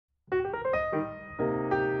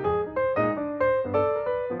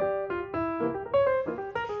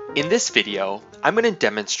In this video, I'm going to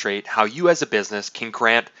demonstrate how you as a business can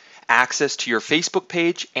grant access to your Facebook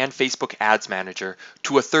page and Facebook Ads Manager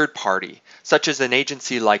to a third party, such as an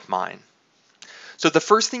agency like mine. So the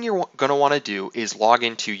first thing you're going to want to do is log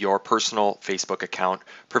into your personal Facebook account,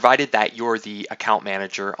 provided that you're the account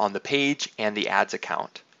manager on the page and the ads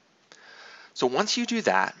account. So once you do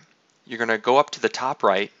that, you're going to go up to the top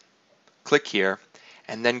right, click here,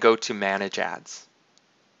 and then go to Manage Ads.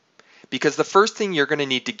 Because the first thing you're going to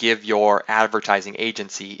need to give your advertising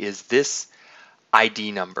agency is this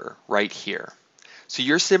ID number right here. So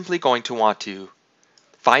you're simply going to want to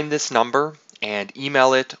find this number and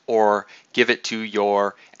email it or give it to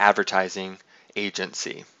your advertising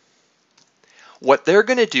agency. What they're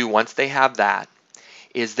going to do once they have that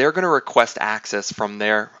is they're going to request access from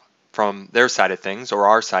their side of things or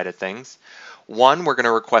our side of things. One, we're going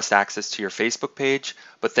to request access to your Facebook page,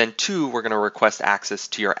 but then two, we're going to request access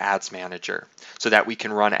to your ads manager so that we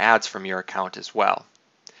can run ads from your account as well.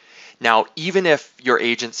 Now, even if your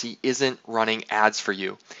agency isn't running ads for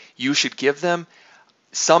you, you should give them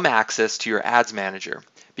some access to your ads manager,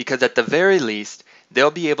 because at the very least,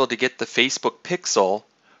 they'll be able to get the Facebook pixel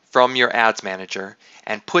from your ads manager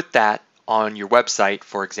and put that on your website,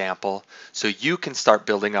 for example, so you can start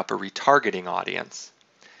building up a retargeting audience.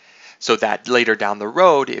 So that later down the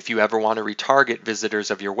road, if you ever want to retarget visitors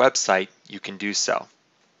of your website, you can do so.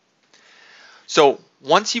 So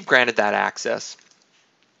once you've granted that access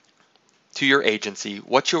to your agency,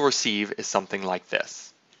 what you'll receive is something like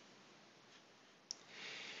this.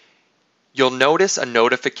 You'll notice a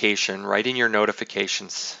notification right in your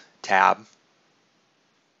Notifications tab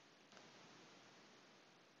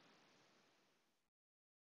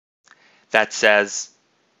that says,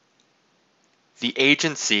 the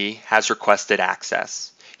agency has requested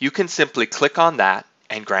access. You can simply click on that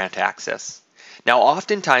and grant access. Now,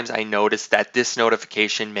 oftentimes I notice that this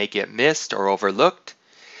notification may get missed or overlooked.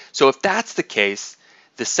 So if that's the case,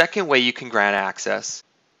 the second way you can grant access,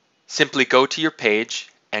 simply go to your page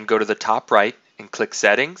and go to the top right and click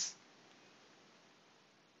Settings.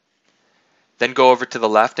 Then go over to the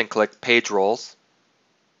left and click Page Roles.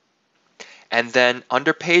 And then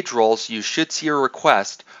under Page Roles, you should see a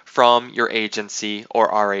request from your agency or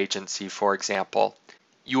our agency, for example.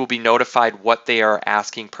 You will be notified what they are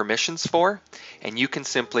asking permissions for, and you can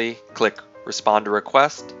simply click Respond to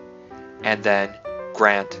Request and then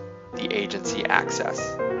grant the agency access.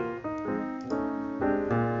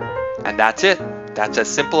 And that's it. That's as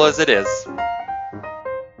simple as it is.